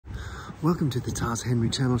Welcome to the Tars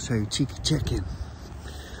Henry Channel Show Cheeky Check-In.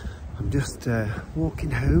 I'm just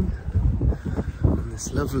walking home on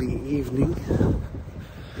this lovely evening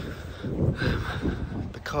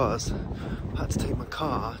because I had to take my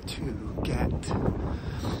car to get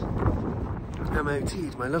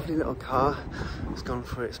MOT'd. My lovely little car has gone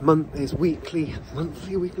for its weekly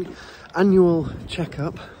annual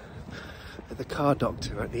checkup at the car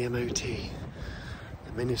doctor at the MOT,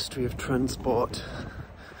 the Ministry of Transport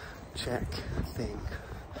check thing.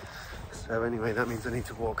 So anyway, that means I need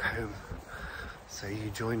to walk home. So you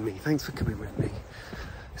join me. Thanks for coming with me.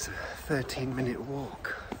 It's a 13-minute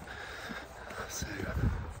walk. So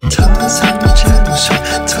Tars Henry Channel Show,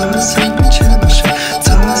 Tars Henry Channel Show,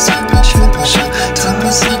 Tars Henry Channel Show,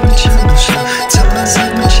 Tars Henry Channel Show, Tars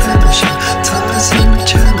Henry Channel Show, Tars Henry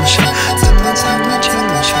Channel Show, Tars Henry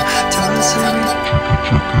Channel Show, Tars Henry.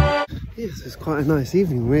 Yes, it's quite a nice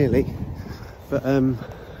evening really. But hang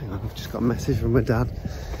on, I've just got a message from my dad.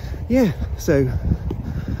 Yeah, so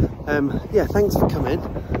yeah, thanks for coming.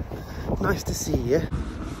 Nice to see you.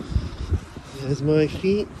 There's my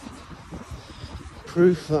feet.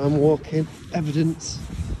 Proof that I'm walking. Evidence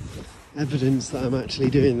that I'm actually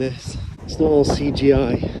doing this. It's not all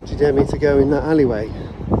CGI. Do you dare me to go in that alleyway?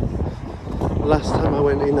 Last time I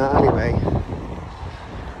went in that alleyway,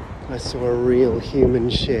 I saw a real human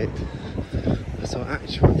shit. I saw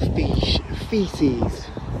actual feces.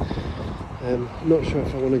 I'm not sure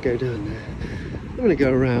if I want to go down there. I'm going to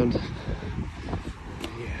go around.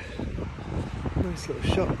 Yeah. Nice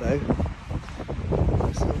little shot though.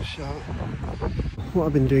 Nice little shot. What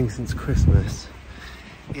I've been doing since Christmas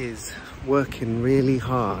is working really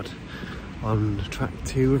hard on track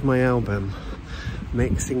 2 of my album,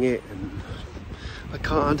 mixing it, and I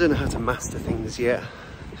don't know how to master things yet,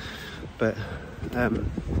 but I'm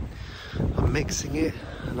mixing it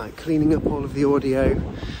and like cleaning up all of the audio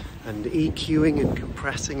and EQing and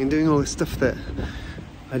compressing and doing all this stuff that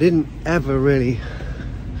I didn't ever really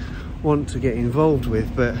want to get involved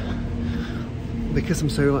with, but because I'm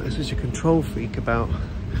such a control freak about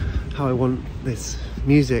how I want this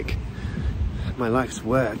music, my life's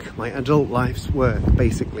work, my adult life's work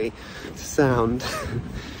basically, to sound,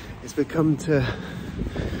 it's become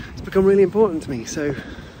really important to me. So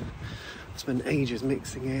I've spent ages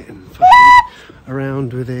mixing it and fucking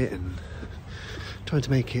around with it and trying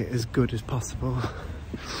to make it as good as possible.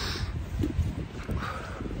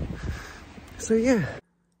 So yeah,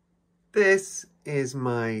 this is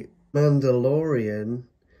my Mandalorian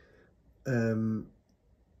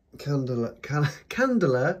candela.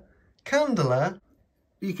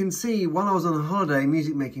 You can see while I was on a holiday,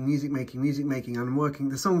 music making, and I'm working.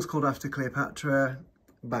 The song's called After Cleopatra,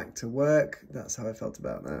 back to work. That's how I felt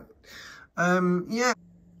about that. Yeah,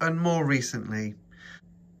 and more recently,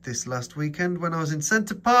 this last weekend when I was in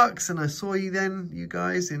Centre Parks and I saw you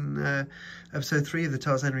guys in episode 3 of the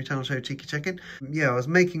Tars Henry Channel Show Cheeky Check-In. Yeah, I was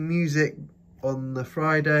making music on the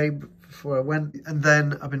Friday before I went, and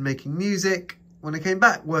then I've been making music when I came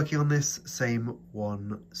back, working on this same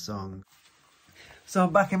one song. So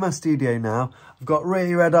I'm back in my studio now. I've got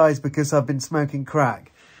really red eyes because I've been smoking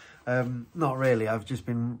crack. Not really, I've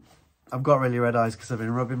got really red eyes because I've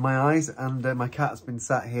been rubbing my eyes, and my cat's been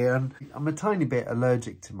sat here, and I'm a tiny bit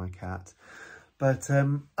allergic to my cat. But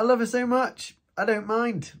I love her so much, I don't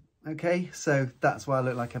mind, okay? So that's why I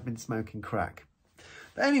look like I've been smoking crack.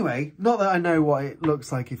 But anyway, not that I know what it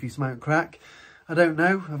looks like if you smoke crack. I don't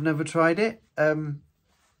know, I've never tried it. I'm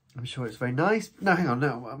sure it's very nice. No, hang on,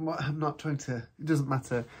 no, I'm not trying to, it doesn't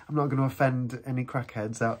matter. I'm not going to offend any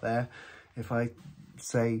crackheads out there if I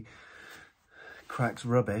say crack's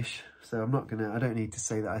rubbish. So I don't need to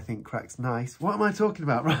say that I think crack's nice. What am I talking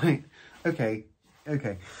about? Right, okay.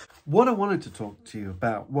 What I wanted to talk to you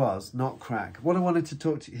about was not crack. What I wanted to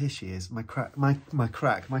talk to you, here she is, my cat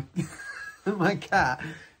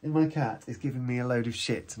is giving me a load of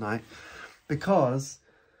shit tonight because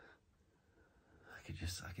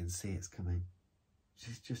I can see it's coming.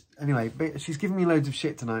 Anyway, but she's giving me loads of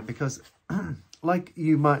shit tonight because like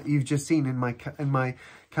you've just seen in my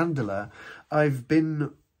candela, I've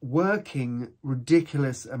been working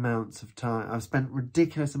ridiculous amounts of time. I've spent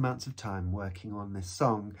ridiculous amounts of time working on this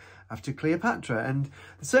song After Cleopatra, and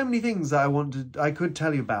there's so many things that I could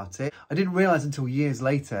tell you about it. I didn't realise until years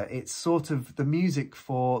later it's sort of the music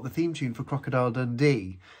for the theme tune for Crocodile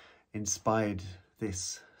Dundee inspired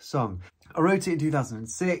this song. I wrote it in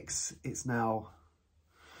 2006. It's now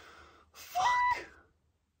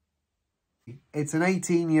it's an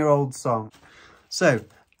 18-year-old song. So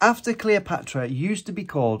After Cleopatra used to be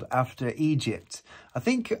called After Egypt. I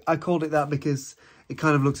think I called it that because it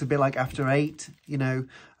kind of looks a bit like After 8, you know,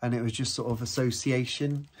 and it was just sort of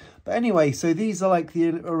association. But anyway, so these are like the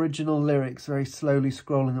original lyrics, very slowly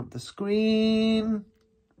scrolling up the screen.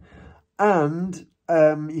 And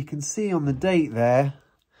you can see on the date there,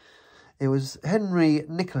 it was Henry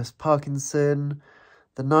Nicholas Parkinson,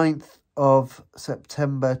 the 9th of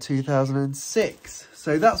September 2006.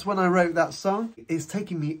 So that's when I wrote that song. It's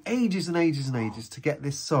taken me ages and ages and ages to get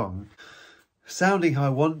this song sounding how I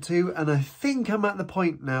want to, and I think I'm at the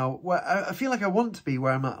point now where I feel like I want to be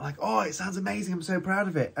where I'm at, like, oh, it sounds amazing, I'm so proud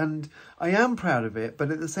of it, and I am proud of it,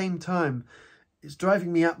 but at the same time it's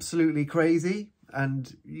driving me absolutely crazy,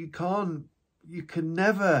 and you can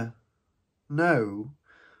never know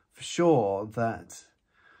for sure that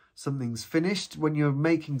something's finished. When you're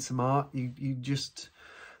making some art, you just,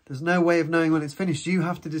 there's no way of knowing when it's finished. You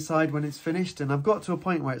have to decide when it's finished, and I've got to a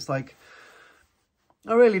point where it's like,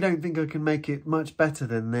 I really don't think I can make it much better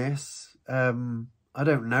than this. I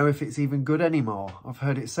don't know if it's even good anymore. I've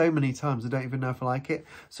heard it so many times, I don't even know if I like it.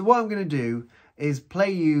 So what I'm going to do is play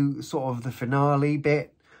you sort of the finale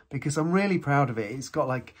bit, because I'm really proud of it. It's got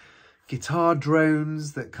like guitar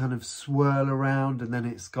drones that kind of swirl around, and then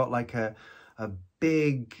it's got like a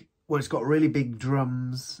big, well, it's got really big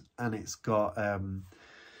drums, and it's got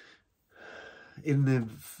in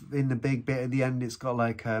the big bit at the end, it's got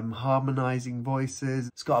like harmonizing voices.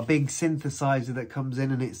 It's got a big synthesizer that comes in,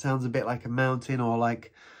 and it sounds a bit like a mountain, or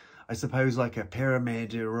like, I suppose, like a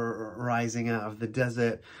pyramid rising out of the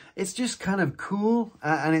desert. It's just kind of cool,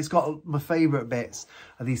 and it's got my favorite bits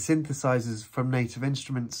are these synthesizers from Native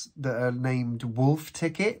Instruments that are named wolf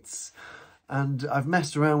tickets. And I've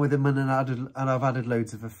messed around with them, and I've added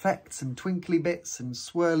loads of effects and twinkly bits and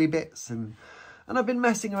swirly bits, and I've been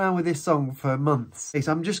messing around with this song for months.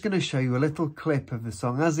 So I'm just going to show you a little clip of the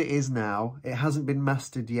song as it is now. It hasn't been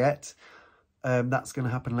mastered yet. That's going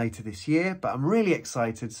to happen later this year, but I'm really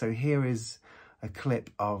excited. So here is a clip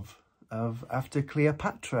of After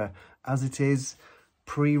Cleopatra as it is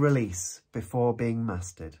pre-release, before being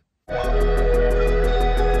mastered.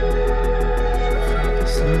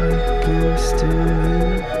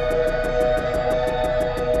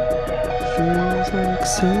 Feels like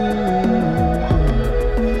so.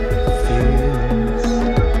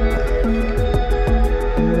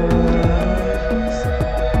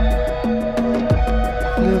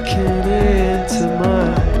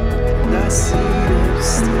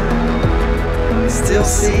 Still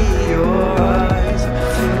see your eyes, I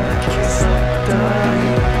feel like it's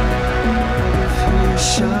dying. I feel you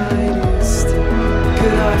shining still.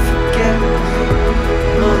 Could I forget you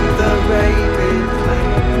on the Arabian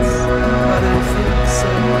plains? I don't think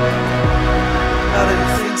so. I don't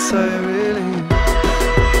think so, really.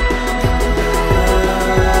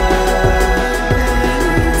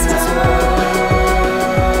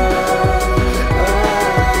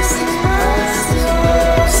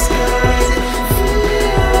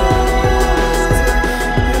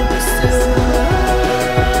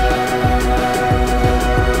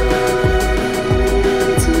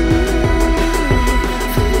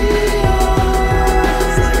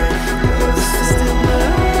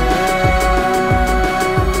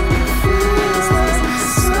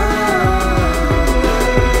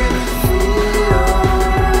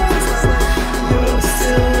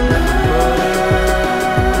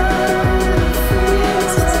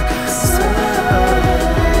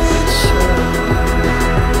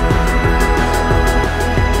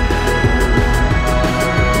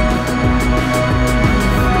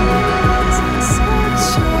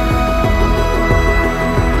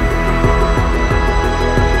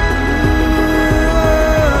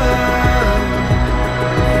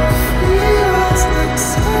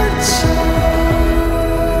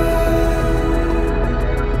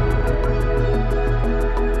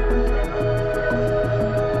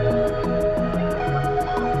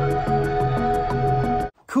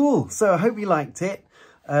 Cool, so I hope you liked it.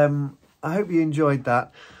 I hope you enjoyed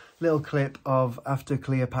that little clip of After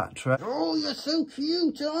Cleopatra. Oh, you're so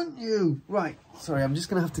cute, aren't you? Right, sorry, I'm just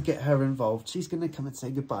gonna have to get her involved. She's gonna come and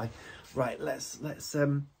say goodbye. Right, let's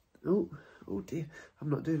oh dear, I'm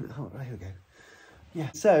not doing it. Oh, right, here we go.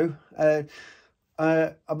 Yeah, so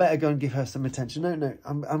I better go and give her some attention. No,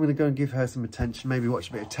 I'm gonna go and give her some attention, maybe watch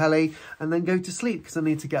a bit of telly, and then go to sleep, because I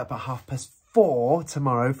need to get up at 4:30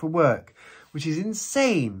 tomorrow for work, which is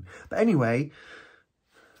insane. But anyway,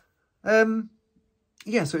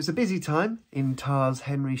 yeah, so it's a busy time in Tars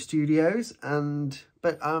Henry Studios,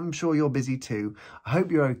 but I'm sure you're busy too. I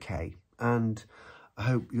hope you're okay, and I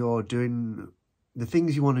hope you're doing the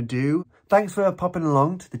things you want to do. Thanks for popping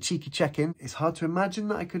along to the cheeky check-in. It's hard to imagine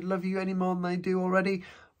that I could love you any more than I do already,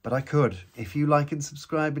 but I could. If you like and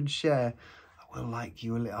subscribe and share, I will like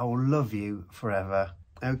you, I will love you forever,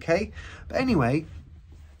 okay? But anyway,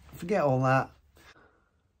 forget all that.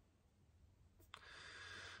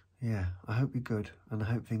 Yeah, I hope you're good, and I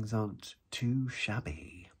hope things aren't too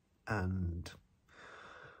shabby. And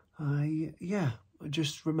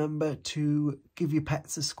just remember to give your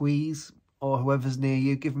pets a squeeze, or whoever's near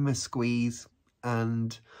you, give them a squeeze,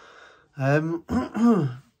 and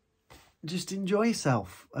just enjoy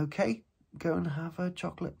yourself, okay? Go and have a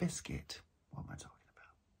chocolate biscuit. What am I talking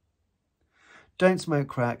about? Don't smoke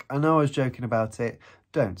crack. I know I was joking about it.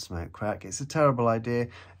 Don't smoke crack. It's a terrible idea.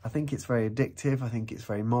 I think it's very addictive. I think it's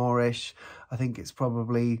very Moorish. I think it's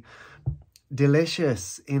probably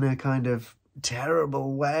delicious in a kind of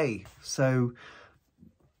terrible way. So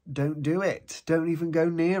don't do it. Don't even go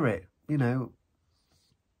near it. You know,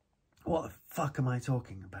 what the fuck am I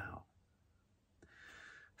talking about?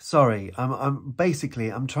 Sorry, I'm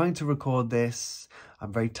trying to record this.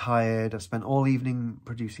 I'm very tired. I've spent all evening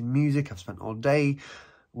producing music. I've spent all day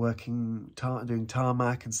working, doing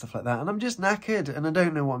tarmac and stuff like that. And I'm just knackered and I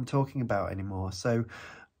don't know what I'm talking about anymore. So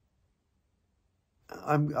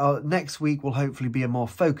next week will hopefully be a more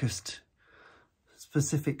focused,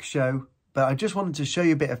 specific show. But I just wanted to show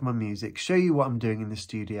you a bit of my music, show you what I'm doing in the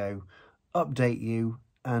studio, update you,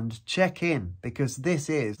 and check in, because this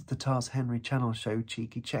is the Tars Henry Channel Show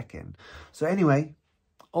Cheeky Check-In. So anyway,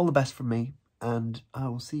 all the best from me, and I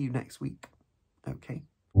will see you next week. Okay.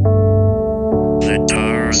 The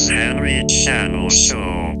Tars Henry Channel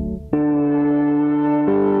Show.